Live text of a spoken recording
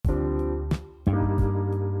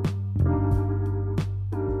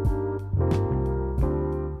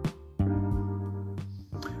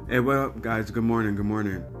Hey, what up, guys? Good morning,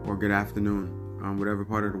 or good afternoon, whatever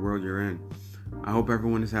part of the world you're in. I hope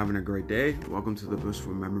everyone is having a great day. Welcome to the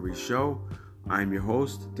Blissful Memories Show. I'm your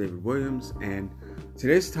host, David Williams, and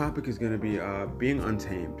today's topic is going to be being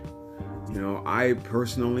untamed. I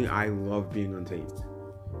love being untamed,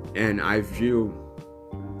 and I view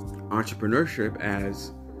entrepreneurship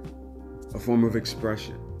as a form of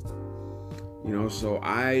expression.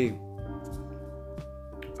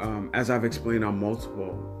 As I've explained on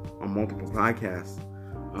multiple podcasts,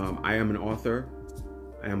 I am an author,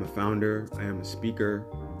 I am a founder, I am a speaker.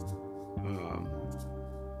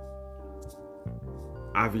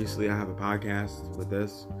 Obviously, I have a podcast with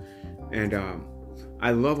this, and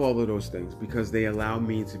I love all of those things because they allow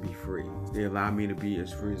me to be free. They allow me to be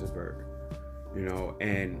as free as a bird,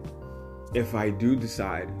 and if I do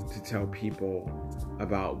decide to tell people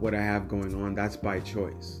about what I have going on, that's by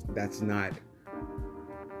choice. That's not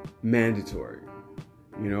mandatory,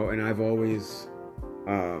 and I've always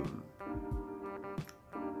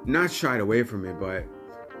not shied away from it,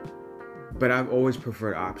 but I've always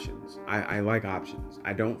preferred options. I like options.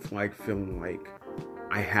 I don't like feeling like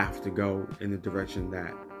I have to go in the direction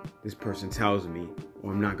that this person tells me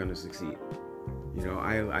or I'm not going to succeed.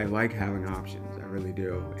 I like having options. I really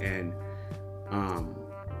do. And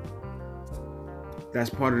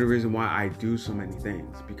that's part of the reason why I do so many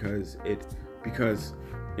things, because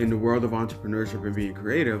in the world of entrepreneurship and being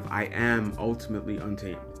creative, I am ultimately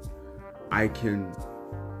untamed. I can,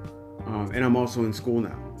 and I'm also in school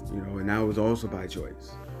now, and that was also by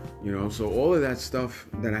choice, so all of that stuff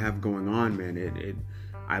that I have going on, man,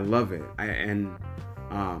 I love it. I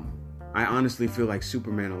honestly feel like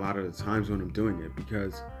Superman a lot of the times when I'm doing it,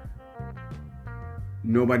 because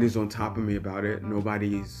nobody's on top of me about it.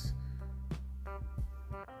 Nobody's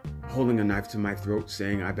holding a knife to my throat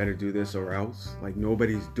saying I better do this or else. Like,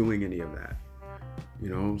 nobody's doing any of that,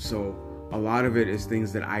 so a lot of it is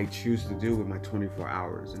things that I choose to do with my 24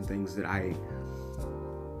 hours and things that I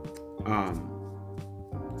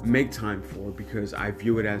make time for because I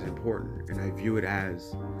view it as important, and I view it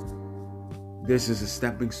as this is a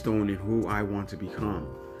stepping stone in who I want to become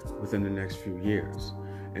within the next few years.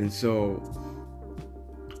 And so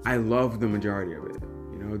I love the majority of it.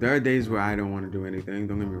 There are days where I don't want to do anything,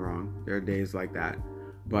 don't get me wrong. There are days like that.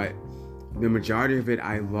 But the majority of it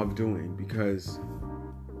I love doing because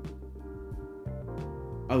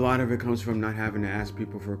a lot of it comes from not having to ask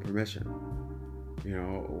people for permission.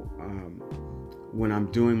 When I'm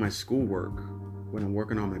doing my schoolwork, when I'm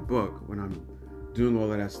working on my book, when I'm doing all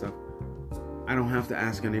of that stuff, I don't have to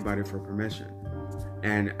ask anybody for permission.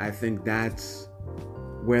 And I think that's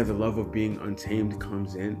where the love of being untamed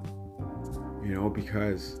comes in.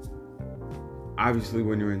 Because obviously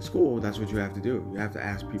when you're in school, that's what you have to do. You have to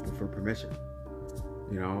ask people for permission,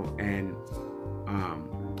 and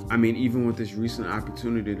even with this recent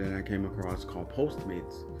opportunity that I came across called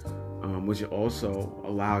Postmates, which also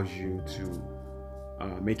allows you to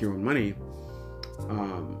make your own money.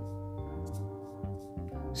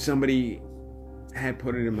 Somebody had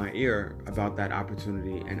put it in my ear about that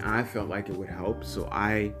opportunity, and I felt like it would help, so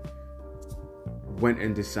I went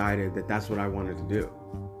and decided that that's what I wanted to do.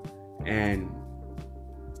 And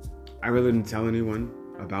I really didn't tell anyone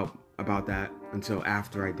about that until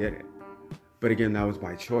after I did it. But again, that was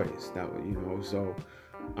by choice.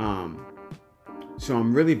 So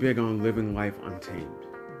I'm really big on living life untamed,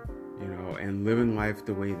 and living life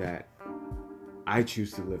the way that I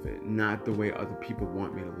choose to live it, not the way other people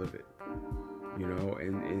want me to live it.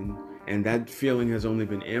 And that feeling has only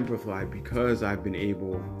been amplified because I've been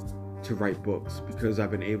able to write books, because I've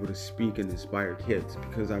been able to speak and inspire kids,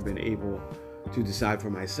 because I've been able to decide for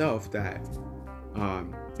myself that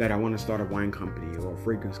I want to start a wine company or a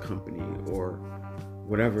fragrance company or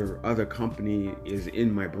whatever other company is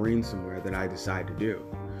in my brain somewhere that I decide to do.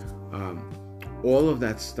 All of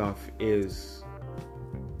that stuff is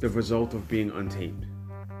the result of being untamed.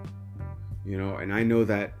 And I know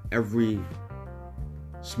that every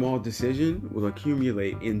small decision will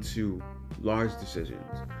accumulate into large decisions.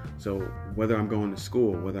 So whether I'm going to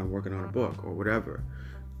school, whether I'm working on a book or whatever,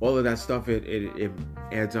 all of that stuff, it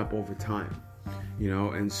adds up over time,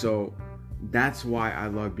 and so that's why I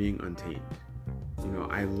love being untamed.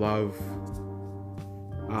 I love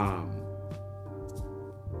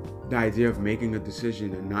the idea of making a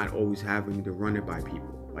decision and not always having to run it by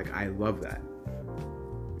people. Like, I love that.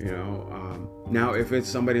 Now if it's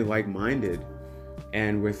somebody like-minded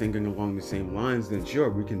and we're thinking along the same lines, then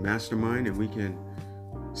sure, we can mastermind and we can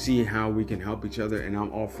see how we can help each other, and I'm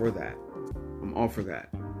all for that.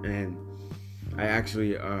 And I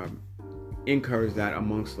actually encourage that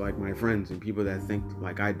amongst like my friends and people that think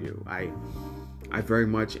like I do. I very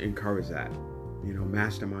much encourage that,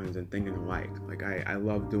 masterminds and thinking alike. Like I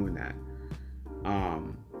love doing that.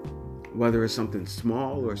 Whether it's something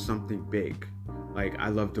small or something big, like I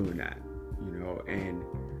love doing that, and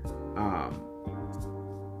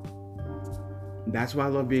that's why I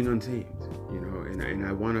love being untamed, and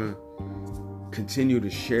I want to continue to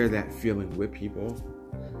share that feeling with people,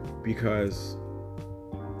 because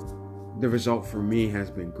the result for me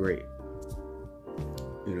has been great.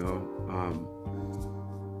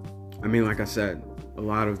 Like I said, a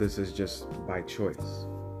lot of this is just by choice,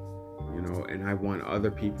 and I want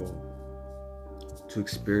other people to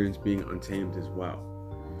experience being untamed as well,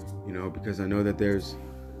 because I know that there's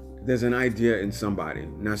an idea in somebody.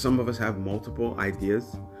 Now, some of us have multiple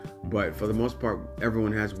ideas, but for the most part,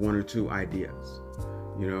 everyone has one or two ideas,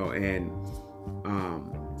 and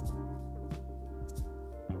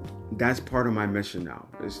that's part of my mission now,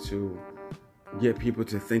 is to get people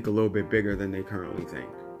to think a little bit bigger than they currently think,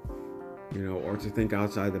 or to think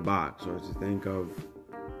outside the box, or to think of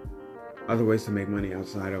other ways to make money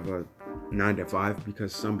outside of a 9-to-5,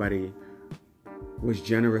 because somebody was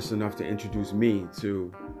generous enough to introduce me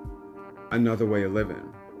to another way of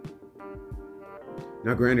living.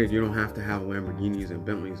 Now, granted, you don't have to have Lamborghinis and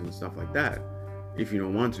Bentleys and stuff like that if you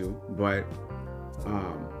don't want to, but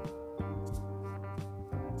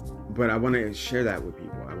I want to share that with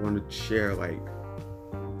people. I want to share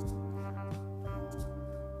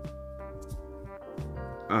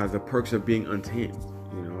the perks of being untamed,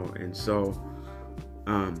 and so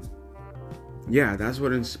that's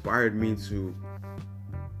what inspired me to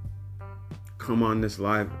come on this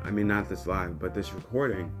live, not this live, but this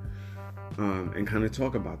recording, and kind of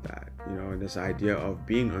talk about that, and this idea of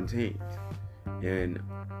being untamed. And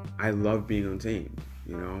I love being untamed,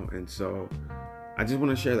 and so I just want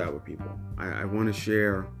to share that with people. I want to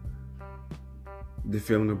share the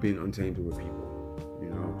feeling of being untamed with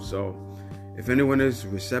people, so if anyone is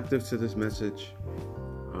receptive to this message,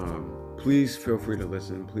 please feel free to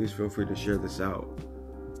listen. Please feel free to share this out.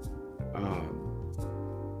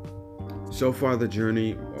 So far, the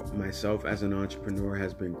journey myself as an entrepreneur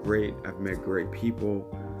has been great. I've met great people.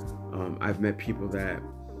 I've met people that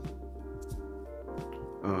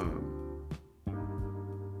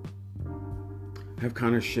have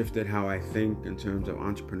kind of shifted how I think in terms of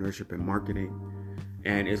entrepreneurship and marketing,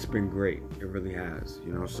 and it's been great. It really has,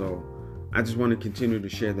 so I just want to continue to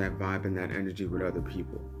share that vibe and that energy with other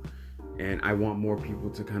people, and I want more people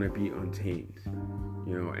to kind of be untamed,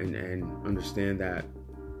 and understand that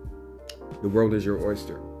the world is your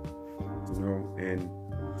oyster, and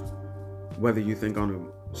whether you think on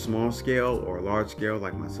a small scale or a large scale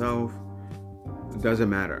like myself, it doesn't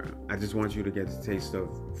matter. I just want you to get the taste of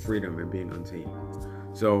freedom and being untamed.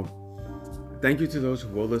 So thank you to those who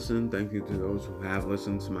will listen. Thank you to those who have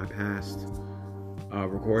listened to my past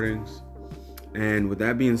recordings. And with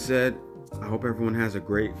that being said, I hope everyone has a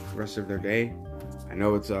great rest of their day. I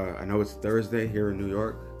know it's Thursday here in New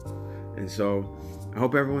York, and so I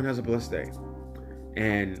hope everyone has a blessed day.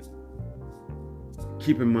 And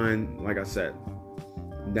keep in mind, like I said,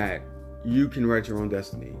 that you can write your own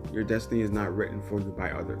destiny. Your destiny is not written for you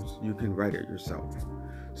by others. You can write it yourself.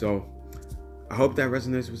 So I hope that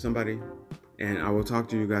resonates with somebody, and I will talk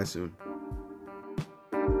to you guys soon.